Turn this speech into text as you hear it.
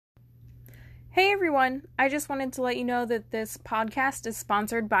Hey everyone, I just wanted to let you know that this podcast is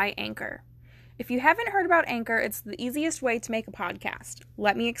sponsored by Anchor. If you haven't heard about Anchor, it's the easiest way to make a podcast.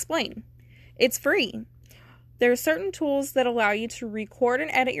 Let me explain. It's free. There are certain tools that allow you to record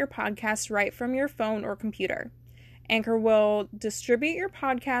and edit your podcast right from your phone or computer. Anchor will distribute your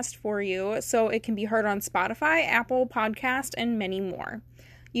podcast for you so it can be heard on Spotify, Apple Podcast, and many more.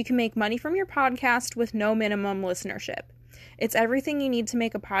 You can make money from your podcast with no minimum listenership. It's everything you need to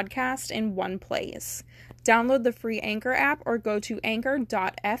make a podcast in one place. Download the free Anchor app or go to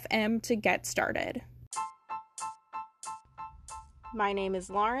anchor.fm to get started. My name is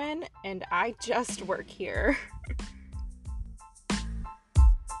Lauren, and I just work here.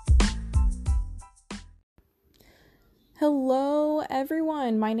 Hello,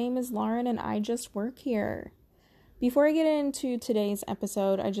 everyone. My name is Lauren, and I just work here. Before I get into today's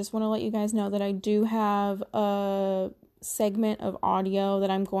episode, I just want to let you guys know that I do have a segment of audio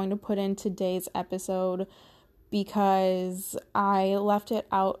that I'm going to put in today's episode because I left it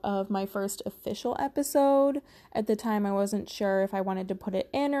out of my first official episode. At the time, I wasn't sure if I wanted to put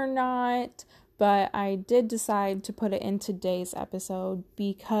it in or not, but I did decide to put it in today's episode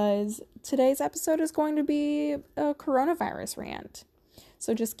because today's episode is going to be a coronavirus rant.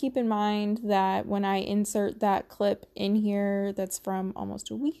 So just keep in mind that when I insert that clip in here, that's from almost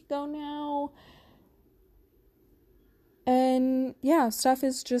a week ago now. And yeah, stuff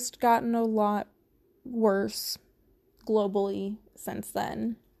has just gotten a lot worse globally since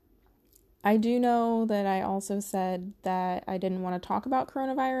then. I do know that I also said that I didn't want to talk about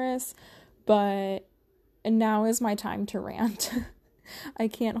coronavirus, but now is my time to rant. I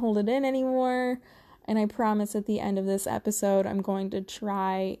can't hold it in anymore. And I promise at the end of this episode, I'm going to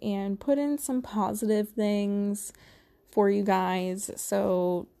try and put in some positive things for you guys.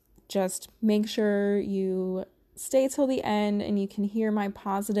 So just make sure you stay till the end and you can hear my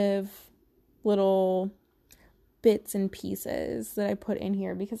positive little bits and pieces that I put in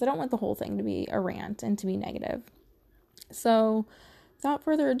here because I don't want the whole thing to be a rant and to be negative. So without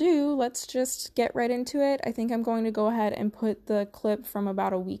further ado, let's just get right into it. I think I'm going to go ahead and put the clip from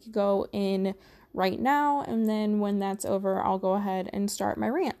about a week ago in right now, and then when that's over, I'll go ahead and start my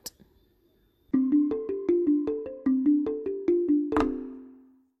rant.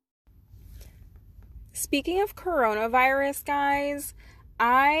 Speaking of coronavirus, guys,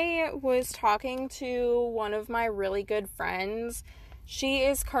 I was talking to one of my really good friends. She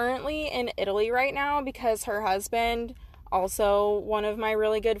is currently in Italy right now because her husband, also one of my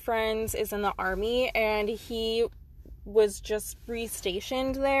really good friends, is in the army, and he was just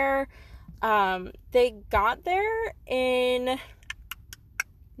restationed there. They got there in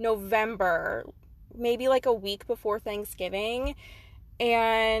November, maybe like a week before Thanksgiving.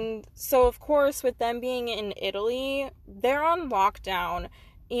 And so, of course, with them being in Italy, they're on lockdown.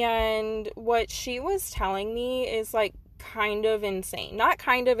 And what she was telling me is like kind of insane. Not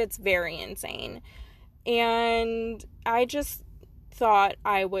kind of, it's very insane. And I just thought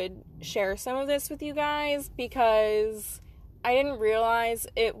I would share some of this with you guys because I didn't realize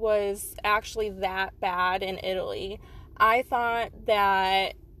it was actually that bad in Italy. I thought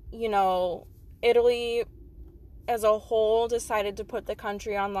that, Italy as a whole decided to put the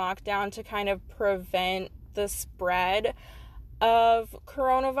country on lockdown to kind of prevent the spread of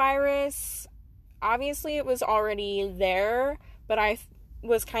coronavirus. Obviously, it was already there, but I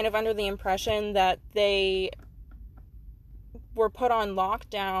was kind of under the impression that they were put on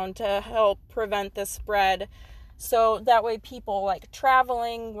lockdown to help prevent the spread. So that way people like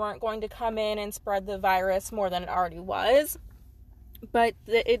traveling weren't going to come in and spread the virus more than it already was. But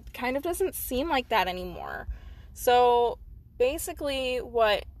it kind of doesn't seem like that anymore. So basically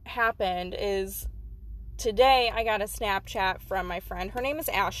what happened is today I got a Snapchat from my friend. Her name is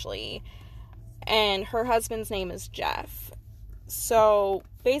Ashley and her husband's name is Jeff. So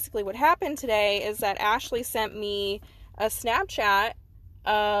basically what happened today is that Ashley sent me a Snapchat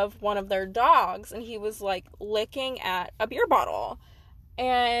of one of their dogs, and he was like licking at a beer bottle,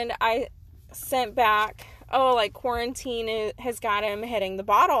 and I sent back, quarantine has got him hitting the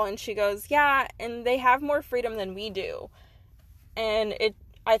bottle, and she goes, yeah, and they have more freedom than we do. And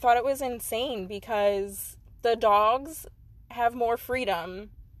I thought it was insane because the dogs have more freedom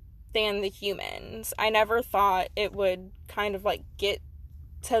than the humans. I never thought it would kind of like get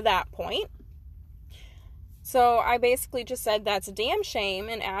to that point. So I basically just said, that's a damn shame.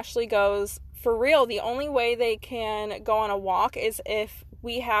 And Ashley goes, for real, the only way they can go on a walk is if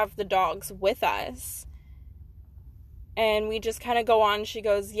we have the dogs with us. And we just kind of go on. She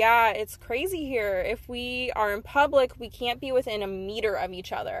goes, yeah, it's crazy here. If we are in public, we can't be within a meter of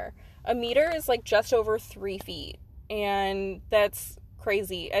each other. A meter is like just over 3 feet. And that's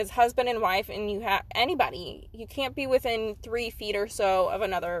crazy. As husband and wife, and you have anybody, you can't be within 3 feet or so of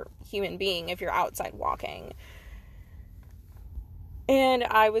another human being if you're outside walking. And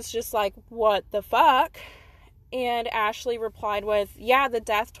I was just like, what the fuck? And Ashley replied with, yeah, the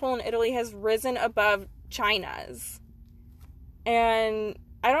death toll in Italy has risen above China's. And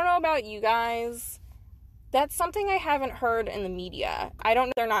I don't know about you guys, that's something I haven't heard in the media. I don't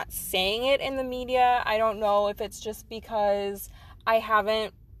know if they're not saying it in the media. I don't know if it's just because I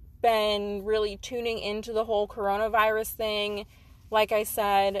haven't been really tuning into the whole coronavirus thing. Like I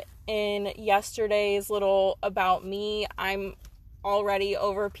said in yesterday's little About Me, I'm already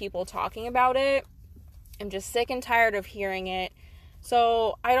over people talking about it. I'm just sick and tired of hearing it.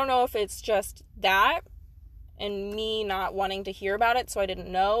 So I don't know if it's just that and me not wanting to hear about it, so I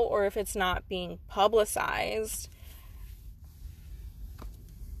didn't know, or if it's not being publicized.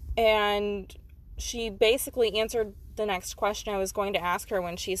 And she basically answered the next question I was going to ask her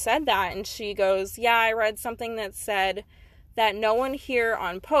when she said that, and she goes, yeah, I read something that said that no one here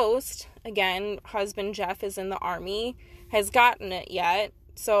on post, again, husband Jeff is in the Army, has gotten it yet,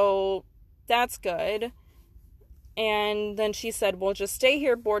 so that's good. And then she said, we'll just stay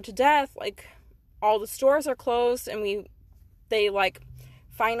here bored to death, like, all the stores are closed, and they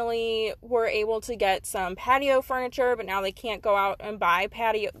finally were able to get some patio furniture, but now they can't go out and buy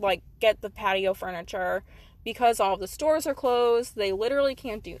get the patio furniture because all the stores are closed. They literally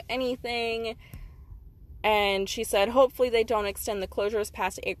can't do anything. And she said, hopefully they don't extend the closures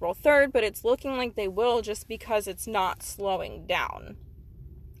past April 3rd, but it's looking like they will, just because it's not slowing down.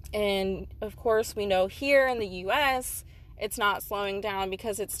 And of course, we know here in the US, it's not slowing down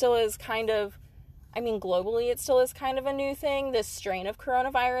because it still is globally, it still is kind of a new thing, this strain of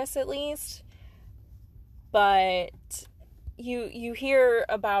coronavirus at least. But you hear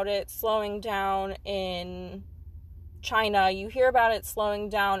about it slowing down in China, you hear about it slowing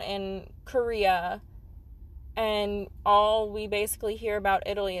down in Korea, and all we basically hear about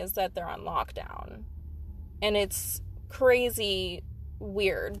Italy is that they're on lockdown. And it's crazy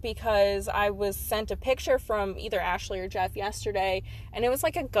weird, because I was sent a picture from either Ashley or Jeff yesterday, and it was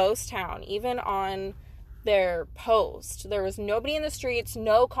like a ghost town. Even on their post, there was nobody in the streets,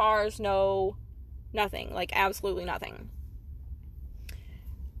 no cars, no nothing, like absolutely nothing.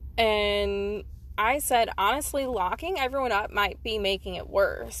 And I said, honestly, locking everyone up might be making it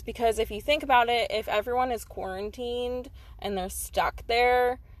worse, because if you think about it, if everyone is quarantined and they're stuck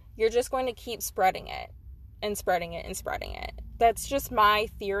there, you're just going to keep spreading it and spreading it and spreading it. That's just my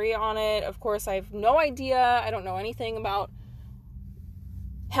theory on it. Of course, I have no idea. I don't know anything about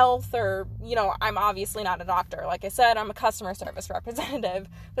health, or, I'm obviously not a doctor. Like I said, I'm a customer service representative,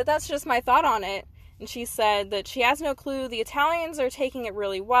 but that's just my thought on it. And she said that she has no clue. The Italians are taking it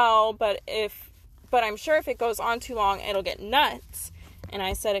really well, but I'm sure if it goes on too long, it'll get nuts. And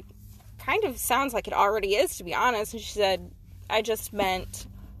I said, it kind of sounds like it already is, to be honest. And she said, I just meant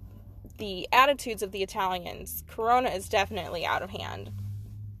the attitudes of the Italians. Corona is definitely out of hand.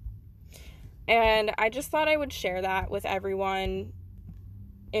 And I just thought I would share that with everyone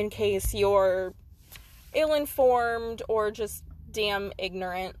in case you're ill-informed or just damn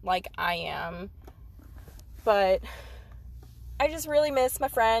ignorant like I am. But I just really miss my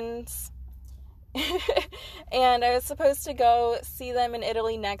friends. And I was supposed to go see them in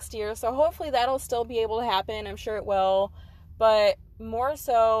Italy next year, so hopefully that'll still be able to happen. I'm sure it will. But more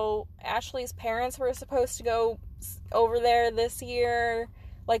so, Ashley's parents were supposed to go over there this year,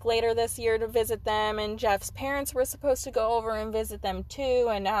 later this year, to visit them, and Jeff's parents were supposed to go over and visit them too,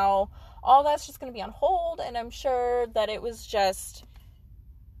 and now all that's just going to be on hold. And I'm sure that it was just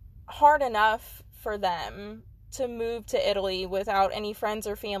hard enough for them to move to Italy without any friends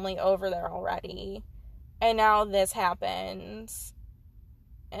or family over there already, and now this happens,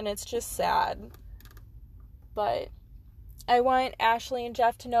 and it's just sad. But I want Ashley and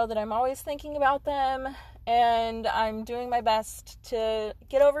Jeff to know that I'm always thinking about them, and I'm doing my best to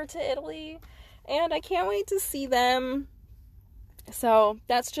get over to Italy, and I can't wait to see them. So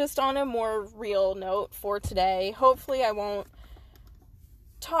that's just on a more real note for today. Hopefully I won't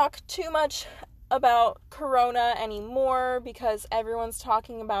talk too much about Corona anymore, because everyone's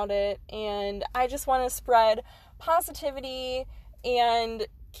talking about it, and I just want to spread positivity and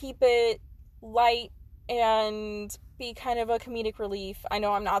keep it light and be kind of a comedic relief. I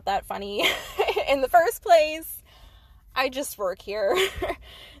know I'm not that funny in the first place. I just work here.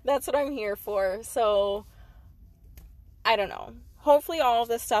 That's what I'm here for. So, I don't know. Hopefully all of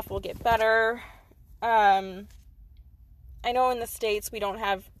this stuff will get better. I know in the States we don't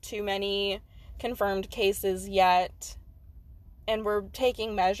have too many confirmed cases yet, and we're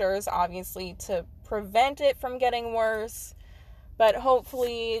taking measures, obviously, to prevent it from getting worse. But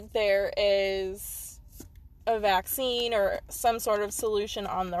hopefully there is a vaccine or some sort of solution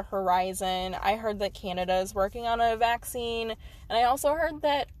on the horizon. I heard that Canada is working on a vaccine, and I also heard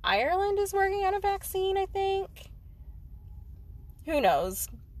that Ireland is working on a vaccine, I think. Who knows?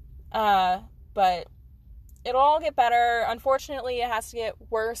 But it'll all get better. Unfortunately, it has to get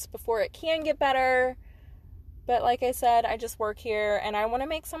worse before it can get better. But like I said, I just work here, and I want to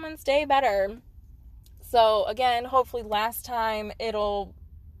make someone's day better. So again, hopefully last time I'll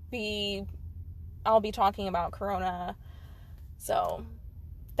be talking about Corona. So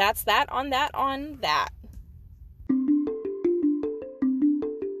that's that on that.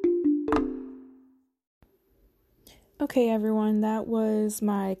 Okay, everyone, that was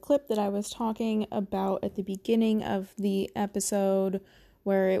my clip that I was talking about at the beginning of the episode,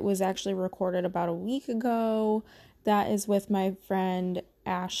 where it was actually recorded about a week ago. That is with my friend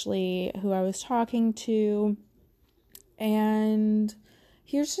Ashley, who I was talking to. And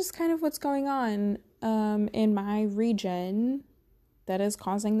here's just kind of what's going on in my region that is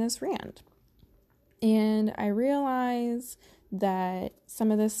causing this rant. And I realize that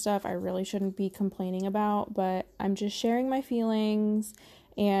some of this stuff I really shouldn't be complaining about, but I'm just sharing my feelings,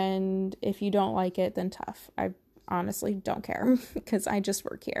 and if you don't like it, then tough. I honestly don't care because I just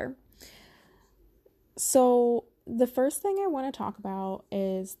work here. So the first thing I want to talk about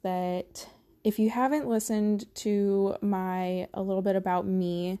is that if you haven't listened to my A Little Bit About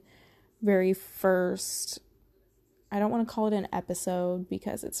Me very first, I don't want to call it an episode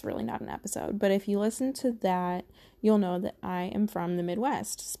because it's really not an episode, but if you listen to that, you'll know that I am from the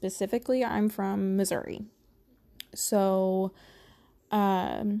Midwest. Specifically, I'm from Missouri. So,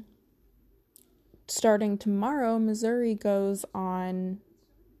 starting tomorrow, Missouri goes on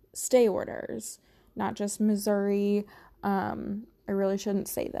stay orders. Not just Missouri, I really shouldn't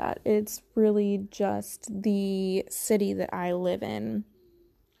say that. It's really just the city that I live in.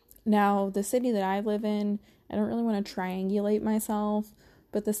 Now, the city that I live in, I don't really want to triangulate myself,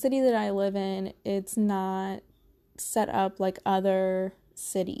 but the city that I live in, it's not set up like other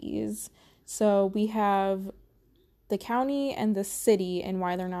cities. So we have the county and the city, and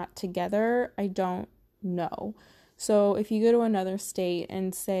why they're not together, I don't know. So if you go to another state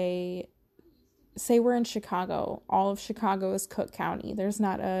and say we're in Chicago, all of Chicago is Cook County. There's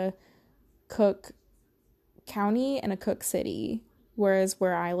not a Cook County and a Cook City. Whereas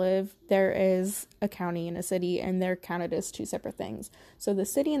where I live, there is a county and a city, and they're counted as two separate things. So the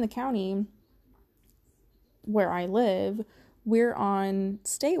city and the county where I live, we're on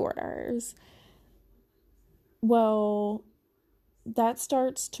stay orders. Well, that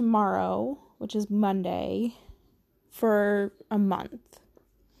starts tomorrow, which is Monday, for a month.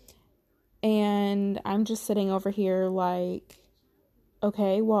 And I'm just sitting over here like,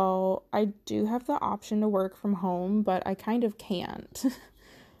 okay, well, I do have the option to work from home, but I kind of can't.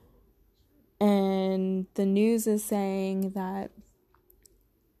 And the news is saying that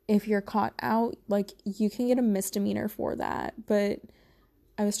if you're caught out, like, you can get a misdemeanor for that. But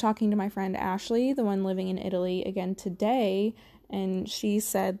I was talking to my friend Ashley, the one living in Italy, again today, and she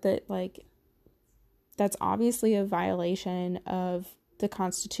said that, like, that's obviously a violation of the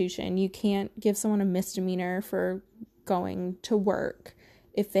Constitution. You can't give someone a misdemeanor for going to work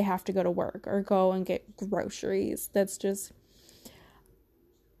if they have to go to work or go and get groceries. That's just,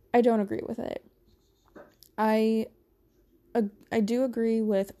 I don't agree with it. I do agree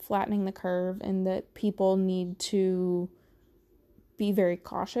with flattening the curve and that people need to be very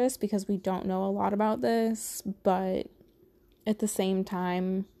cautious because we don't know a lot about this, but at the same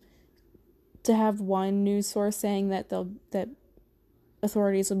time, to have one news source saying that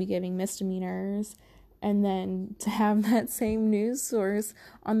authorities will be giving misdemeanors, and then to have that same news source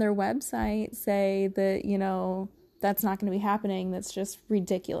on their website say that, you know, that's not going to be happening, that's just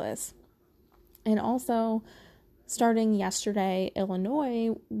ridiculous. And also, starting yesterday,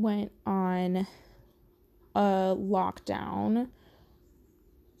 Illinois went on a lockdown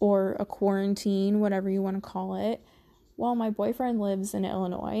or a quarantine, whatever you want to call it. Well, my boyfriend lives in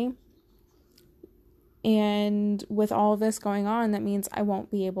Illinois. And with all of this going on, that means I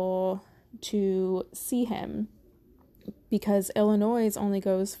won't be able to see him because Illinois only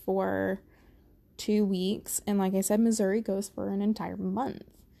goes for 2 weeks. And like I said, Missouri goes for an entire month.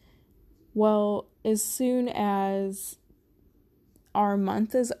 Well, as soon as our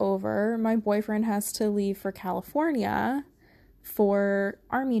month is over, my boyfriend has to leave for California for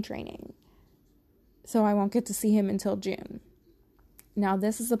army training. So I won't get to see him until June. Now,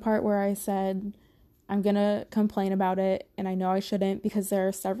 this is the part where I said I'm going to complain about it, and I know I shouldn't because there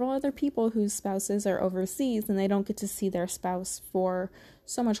are several other people whose spouses are overseas and they don't get to see their spouse for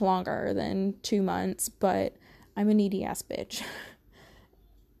so much longer than 2 months, but I'm a needy ass bitch.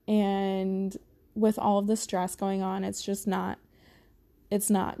 with all of the stress going on, it's not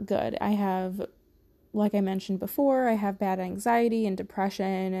good. I have, like I mentioned before, I have bad anxiety and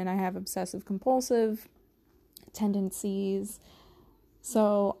depression, and I have obsessive compulsive tendencies.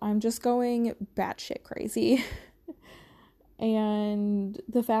 So I'm just going batshit crazy. And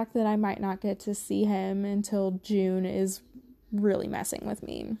the fact that I might not get to see him until June is really messing with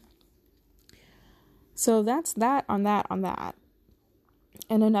me. So that's that on that.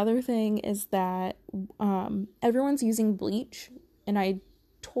 And another thing is that everyone's using bleach, and I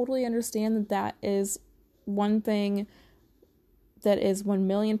totally understand that that is one thing that is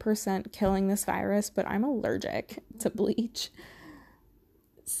 1,000,000% killing this virus, but I'm allergic to bleach.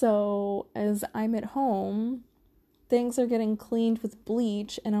 So as I'm at home, things are getting cleaned with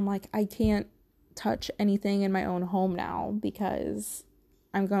bleach, and I'm like, I can't touch anything in my own home now because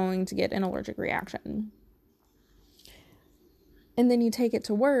I'm going to get an allergic reaction. And then you take it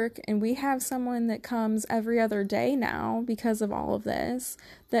to work, and we have someone that comes every other day now because of all of this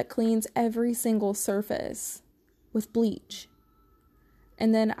that cleans every single surface with bleach.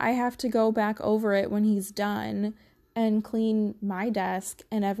 And then I have to go back over it when he's done and clean my desk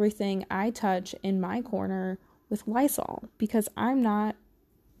and everything I touch in my corner with Lysol, because I'm not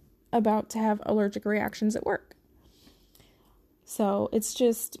about to have allergic reactions at work. So it's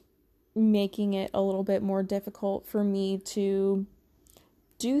just making it a little bit more difficult for me to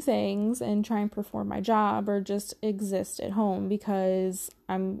do things and try and perform my job or just exist at home because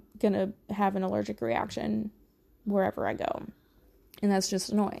I'm gonna have an allergic reaction wherever I go. And that's just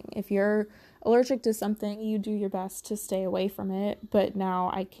annoying. If you're allergic to something, you do your best to stay away from it, but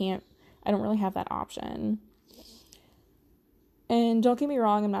now I don't really have that option. And don't get me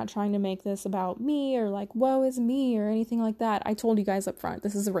wrong, I'm not trying to make this about me or like, woe is me or anything like that. I told you guys up front,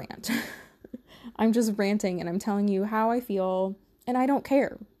 this is a rant. I'm just ranting and I'm telling you how I feel, and I don't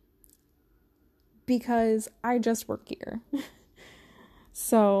care because I just work here.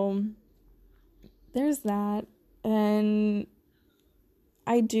 So there's that. And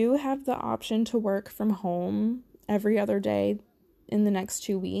I do have the option to work from home every other day in the next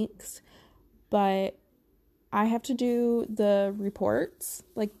 2 weeks, but I have to do the reports,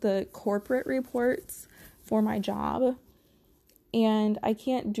 like the corporate reports for my job, and I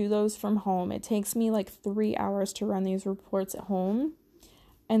can't do those from home. It takes me like 3 hours to run these reports at home,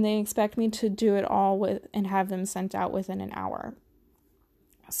 and they expect me to do it all and have them sent out within an hour.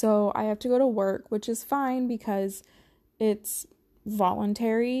 So I have to go to work, which is fine because it's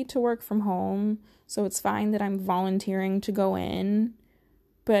voluntary to work from home, so it's fine that I'm volunteering to go in.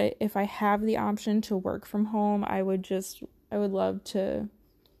 But if I have the option to work from home, I would love to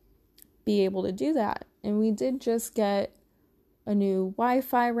be able to do that. And we did just get a new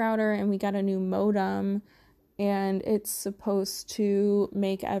Wi-Fi router, and we got a new modem, and it's supposed to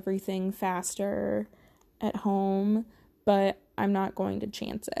make everything faster at home, but I'm not going to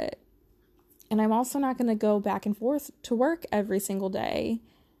chance it. And I'm also not going to go back and forth to work every single day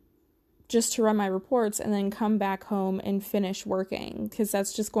just to run my reports and then come back home and finish working, because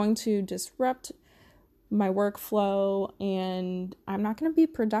that's just going to disrupt my workflow, and I'm not going to be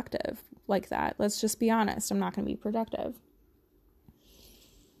productive like that. Let's just be honest. I'm not going to be productive.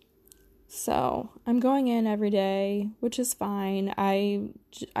 So I'm going in every day, which is fine. I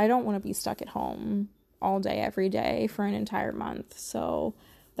don't want to be stuck at home all day, every day for an entire month. So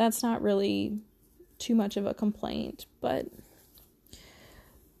that's not really too much of a complaint, but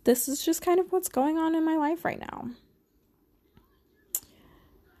this is just kind of what's going on in my life right now.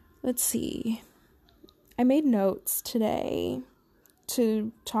 Let's see. I made notes today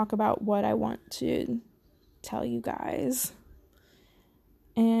to talk about what I want to tell you guys.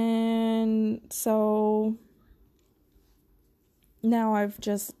 And so now I've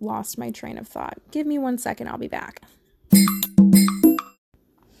just lost my train of thought. Give me 1 second, I'll be back.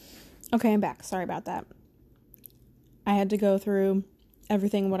 Okay, I'm back. Sorry about that. I had to go through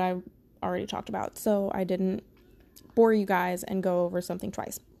everything what I already talked about, so I didn't bore you guys and go over something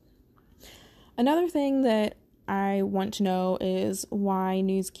twice. Another thing that I want to know is why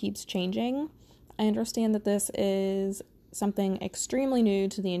news keeps changing. I understand that this is something extremely new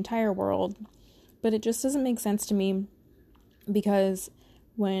to the entire world, but it just doesn't make sense to me, because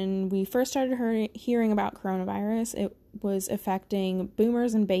when we first started hearing about coronavirus, it was affecting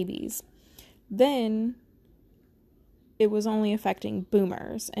boomers and babies. Then it was only affecting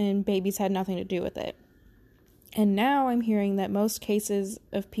boomers, and babies had nothing to do with it. And now I'm hearing that most cases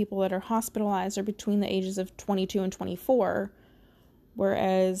of people that are hospitalized are between the ages of 22 and 24,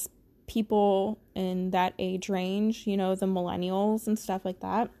 whereas people in that age range, the millennials and stuff like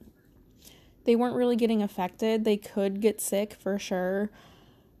that, they weren't really getting affected. They could get sick for sure,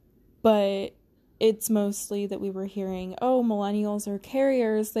 but it's mostly that we were hearing, oh, millennials are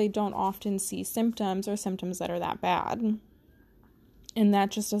carriers. They don't often see symptoms or symptoms that are that bad. And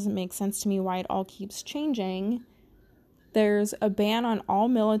that just doesn't make sense to me why it all keeps changing. There's a ban on all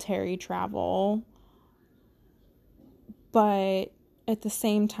military travel, but at the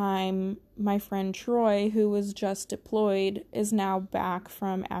same time, my friend Troy, who was just deployed, is now back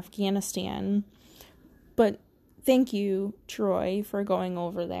from Afghanistan. But thank you, Troy, for going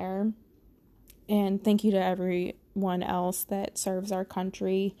over there. And thank you to everyone else that serves our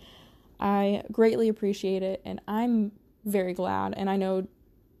country. I greatly appreciate it, and I'm very glad. And I know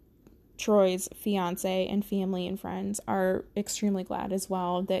Troy's fiance and family and friends are extremely glad as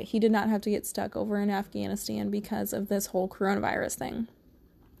well that he did not have to get stuck over in Afghanistan because of this whole coronavirus thing.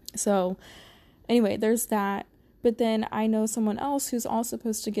 So anyway, there's that. But then I know someone else who's all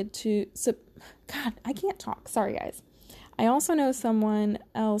supposed to get to... God, I can't talk. Sorry, guys. I also know someone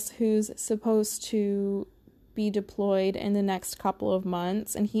else who's supposed to be deployed in the next couple of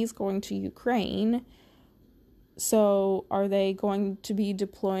months, and he's going to Ukraine. So are they going to be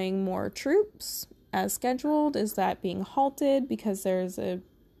deploying more troops as scheduled? Is that being halted because there's a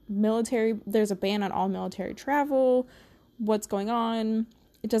ban on all military travel? What's going on?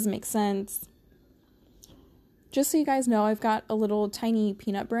 It doesn't make sense. Just so you guys know, I've got a little tiny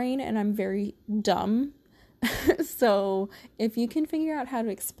peanut brain and I'm very dumb. So if you can figure out how to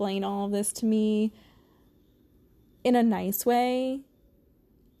explain all of this to me in a nice way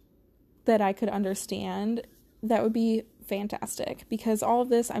that I could understand, that would be fantastic, because all of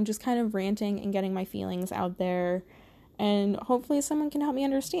this, I'm just kind of ranting and getting my feelings out there, and hopefully someone can help me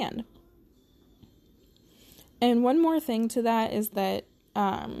understand. And one more thing to that is that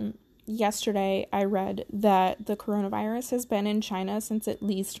yesterday I read that the coronavirus has been in China since at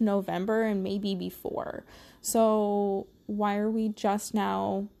least November and maybe before. So why are we just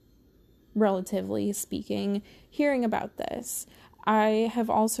now, relatively speaking, hearing about this? I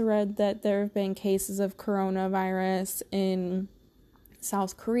have also read that there have been cases of coronavirus in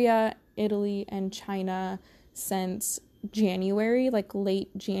South Korea, Italy, and China since January, like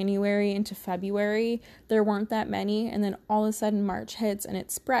late January into February. There weren't that many, and then all of a sudden March hits and it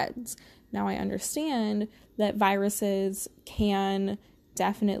spreads. Now I understand that viruses can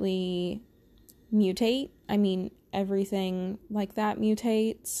definitely mutate. I mean, everything like that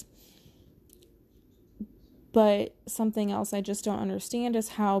mutates. But something else I just don't understand is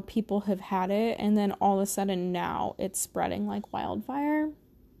how people have had it, and then all of a sudden now it's spreading like wildfire.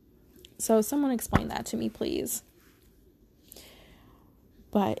 So someone explain that to me, please.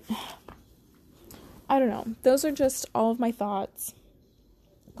 But I don't know. Those are just all of my thoughts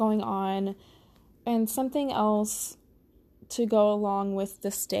going on. And something else to go along with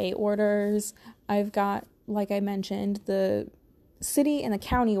the stay orders. I've got, like I mentioned, the city and the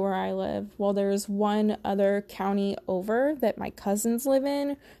county where I live. Well, there's one other county over that my cousins live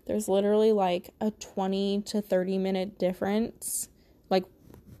in. There's literally like a 20 to 30 minute difference, like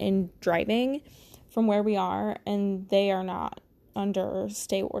in driving from where we are, and they are not under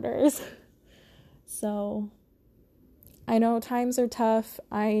stay orders. So I know times are tough.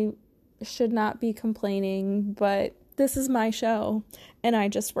 I should not be complaining, but this is my show and I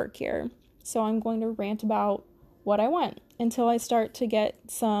just work here. So I'm going to rant about what I want until I start to get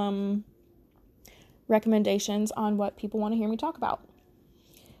some recommendations on what people want to hear me talk about.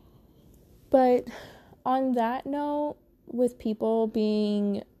 But on that note, with people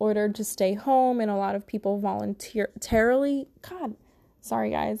being ordered to stay home and a lot of people voluntarily, sorry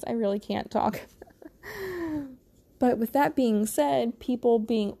guys, I really can't talk. But with that being said, people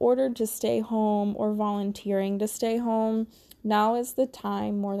being ordered to stay home or volunteering to stay home, now is the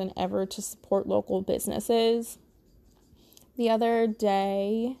time more than ever to support local businesses. The other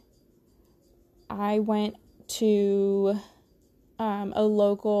day, I went to a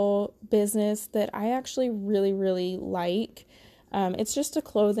local business that I actually really, really like. It's just a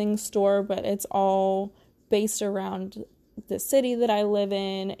clothing store, but it's all based around the city that I live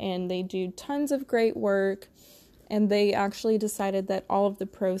in, and they do tons of great work. And they actually decided that all of the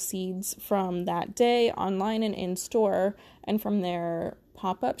proceeds from that day, online and in store, and from their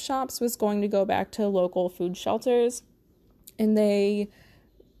pop-up shops was going to go back to local food shelters. And they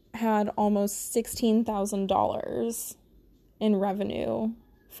had almost $16,000 in revenue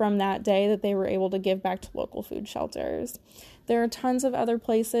from that day that they were able to give back to local food shelters. There are tons of other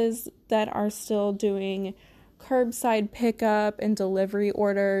places that are still doing curbside pickup and delivery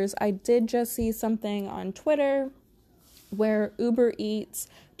orders. I did just see something on Twitter where Uber Eats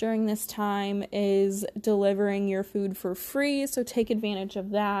during this time is delivering your food for free, so take advantage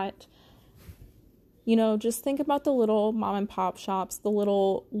of that. Just think about the little mom and pop shops, the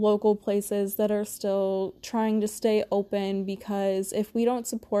little local places that are still trying to stay open, because if we don't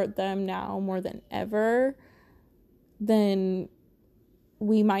support them now more than ever, then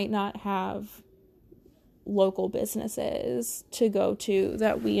we might not have local businesses to go to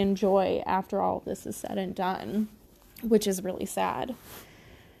that we enjoy after all of this is said and done, which is really sad.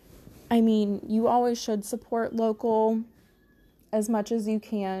 I mean, you always should support local as much as you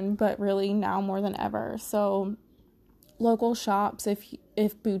can, but really now more than ever. So local shops,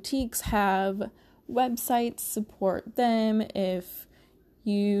 if boutiques have websites, support them. If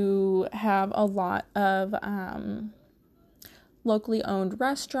you have a lot of locally owned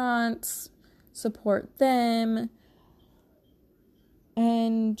restaurants, support them,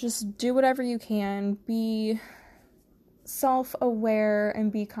 and just do whatever you can. Be self-aware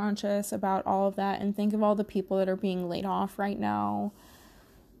and be conscious about all of that, and think of all the people that are being laid off right now,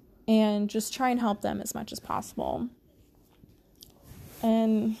 and just try and help them as much as possible.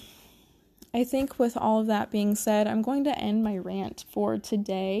 And I think with all of that being said, I'm going to end my rant for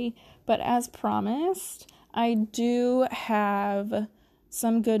today, but as promised, I do have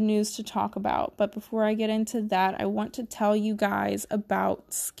some good news to talk about. But before I get into that, I want to tell you guys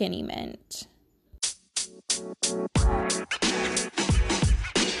about Skinny Mint.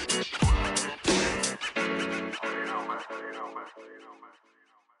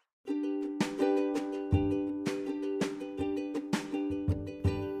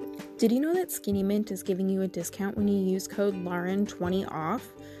 Did you know that Skinny Mint is giving you a discount when you use code Lauren20OFF?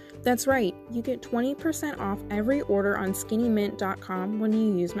 That's right, you get 20% off every order on skinnymint.com when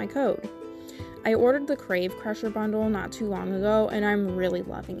you use my code. I ordered the Crave Crusher bundle not too long ago, and I'm really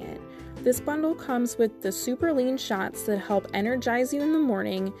loving it. This bundle comes with the super lean shots that help energize you in the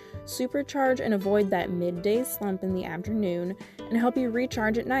morning, supercharge and avoid that midday slump in the afternoon, and help you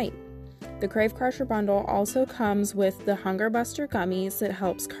recharge at night. The Crave Crusher bundle also comes with the Hunger Buster gummies that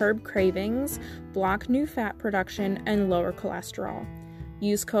helps curb cravings, block new fat production, and lower cholesterol.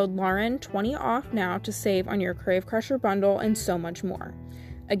 Use code Lauren20OFF now to save on your Crave Crusher bundle and so much more.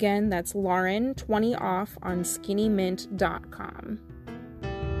 Again, that's Lauren20OFF on skinnymint.com.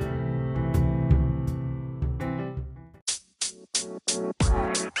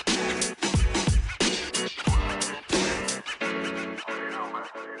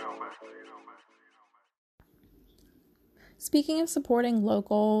 Speaking of supporting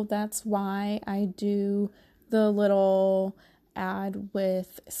local, that's why I do the little ad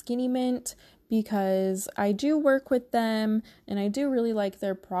with Skinny Mint, because I do work with them and I do really like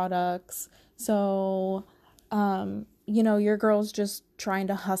their products. So, your girl's just trying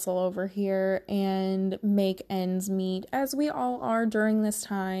to hustle over here and make ends meet, as we all are during this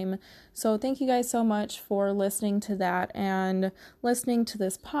time. So thank you guys so much for listening to that and listening to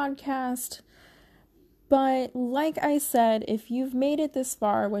this podcast. But like I said, if you've made it this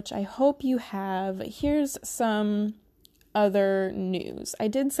far, which I hope you have, here's some other news. I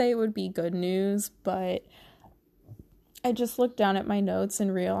did say it would be good news, but I just looked down at my notes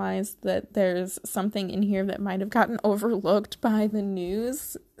and realized that there's something in here that might have gotten overlooked by the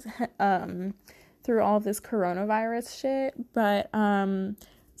news through all of this coronavirus shit. But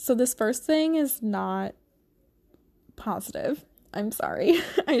so this first thing is not positive. I'm sorry.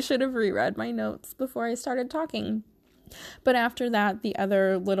 I should have reread my notes before I started talking. But after that, the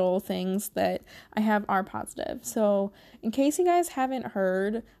other little things that I have are positive. So in case you guys haven't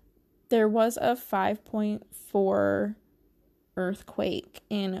heard, there was a 5.4 earthquake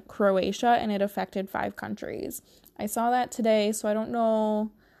in Croatia, and it affected 5 countries. I saw that today, so I don't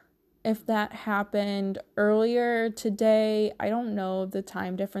know if that happened earlier today. I don't know the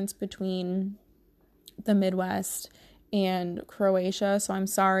time difference between the Midwest and Croatia, so I'm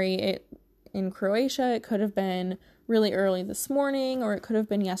sorry. In Croatia, it could have been really early this morning, or it could have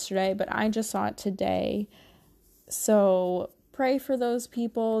been yesterday, but I just saw it today. So pray for those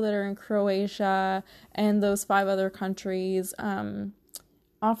people that are in Croatia and those 5 other countries.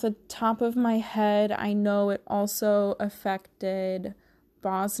 Off the top of my head, I know it also affected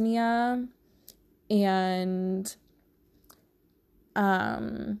Bosnia and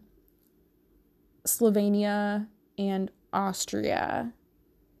Slovenia and Austria.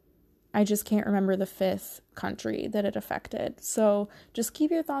 I just can't remember the 5th country that it affected. So just keep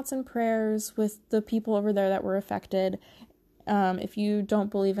your thoughts and prayers with the people over there that were affected. If you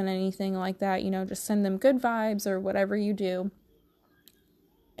don't believe in anything like that, just send them good vibes or whatever you do.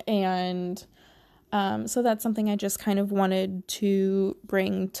 And so that's something I just kind of wanted to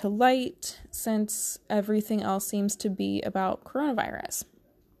bring to light, since everything else seems to be about coronavirus.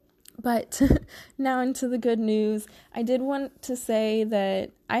 But now into the good news. I did want to say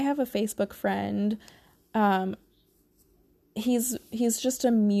that I have a Facebook friend. He's just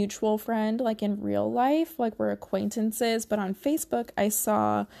a mutual friend, like in real life, like we're acquaintances, but on Facebook I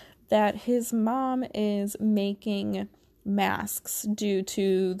saw that his mom is making masks due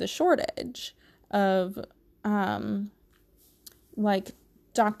to the shortage of like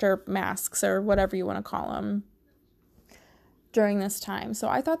doctor masks or whatever you want to call them during this time. So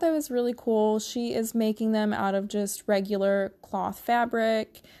I thought that was really cool. She is making them out of just regular cloth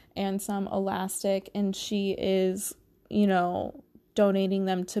fabric and some elastic, and she is, donating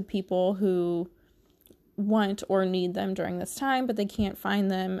them to people who want or need them during this time, but they can't find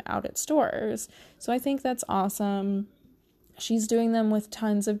them out at stores. So I think that's awesome. She's doing them with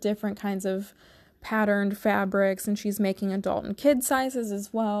tons of different kinds of patterned fabrics, and she's making adult and kid sizes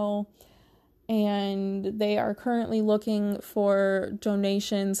as well. And they are currently looking for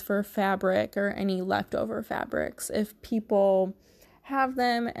donations for fabric or any leftover fabrics if people have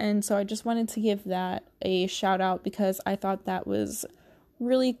them. And so I just wanted to give that a shout out because I thought that was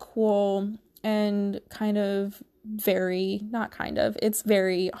really cool and it's very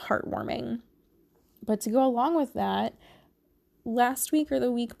heartwarming. But to go along with that, last week or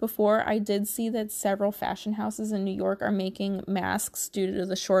the week before, I did see that several fashion houses in New York are making masks due to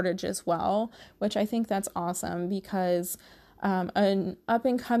the shortage as well, which I think that's awesome because an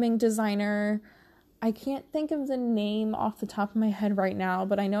up-and-coming designer, I can't think of the name off the top of my head right now,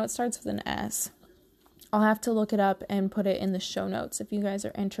 but I know it starts with an S. I'll have to look it up and put it in the show notes if you guys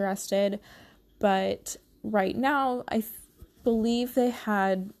are interested. But right now, I believe they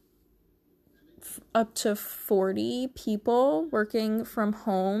had up to 40 people working from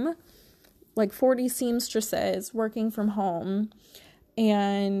home, like 40 seamstresses working from home,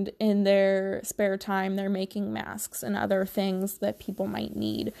 and in their spare time they're making masks and other things that people might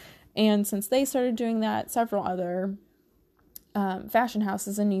need. And since they started doing that, several other fashion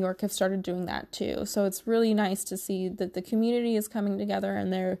houses in New York have started doing that too. So it's really nice to see that the community is coming together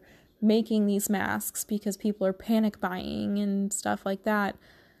and they're making these masks because people are panic buying and stuff like that,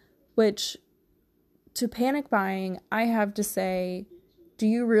 which, to panic buying, I have to say, do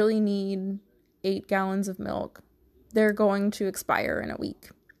you really need 8 gallons of milk? They're going to expire in a week.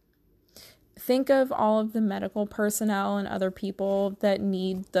 Think of all of the medical personnel and other people that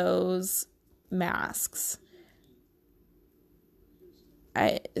need those masks.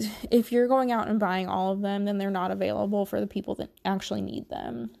 If you're going out and buying all of them, then they're not available for the people that actually need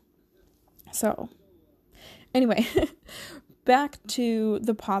them. So, anyway, back to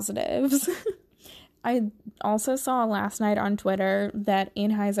the positives. I also saw last night on Twitter that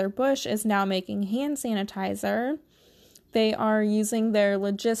Anheuser-Busch is now making hand sanitizer. They are using their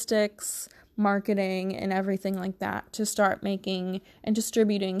logistics, marketing, and everything like that to start making and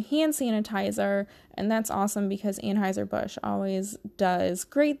distributing hand sanitizer. And that's awesome because Anheuser-Busch always does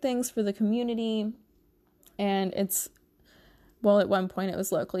great things for the community. And at one point it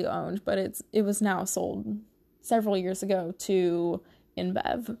was locally owned, but it was now sold several years ago to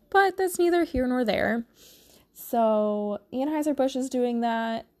InBev, but that's neither here nor there. So Anheuser-Busch is doing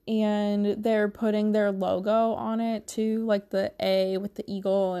that, and they're putting their logo on it too, like the A with the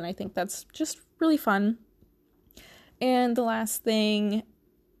eagle, and I think that's just really fun. And the last thing,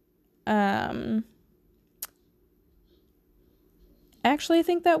 actually I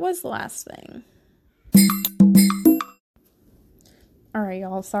think that was the last thing. All right,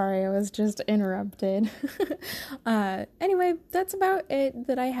 y'all. Sorry, I was just interrupted. Anyway, that's about it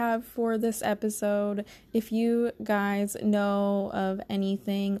that I have for this episode. If you guys know of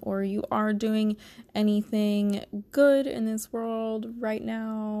anything or you are doing anything good in this world right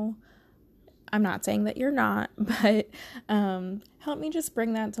now, I'm not saying that you're not, but help me just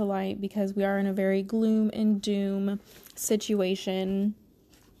bring that to light because we are in a very gloom and doom situation.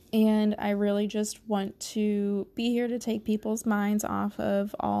 And I really just want to be here to take people's minds off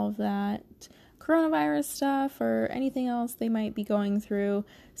of all of that coronavirus stuff or anything else they might be going through.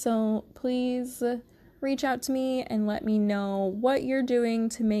 So please reach out to me and let me know what you're doing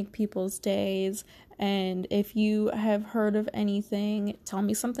to make people's days. And if you have heard of anything, tell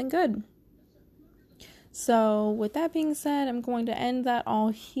me something good. So with that being said, I'm going to end that all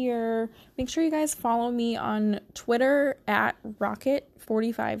here. Make sure you guys follow me on Twitter at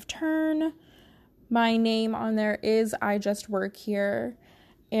Rocket45Turn. My name on there is I Just Work Here.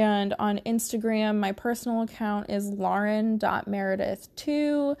 And on Instagram, my personal account is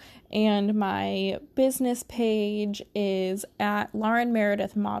lauren.meredith2. And my business page is at Lauren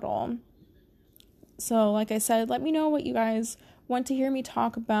Meredith Model. So like I said, let me know what you guys want to hear me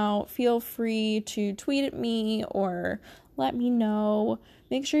talk about. Feel free to tweet at me or let me know.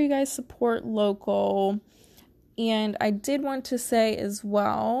 Make sure you guys support local. And I did want to say as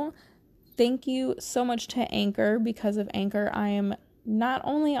well, thank you so much to Anchor. Because of Anchor, I am not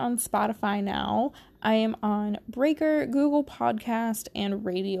only on Spotify now, I am on Breaker, Google Podcast, and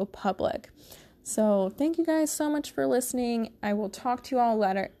Radio Public. So thank you guys so much for listening. I will talk to you all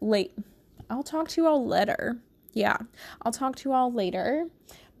later. I'll talk to you all later. Yeah, I'll talk to you all later.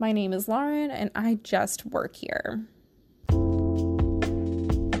 My name is Lauren, and I just work here.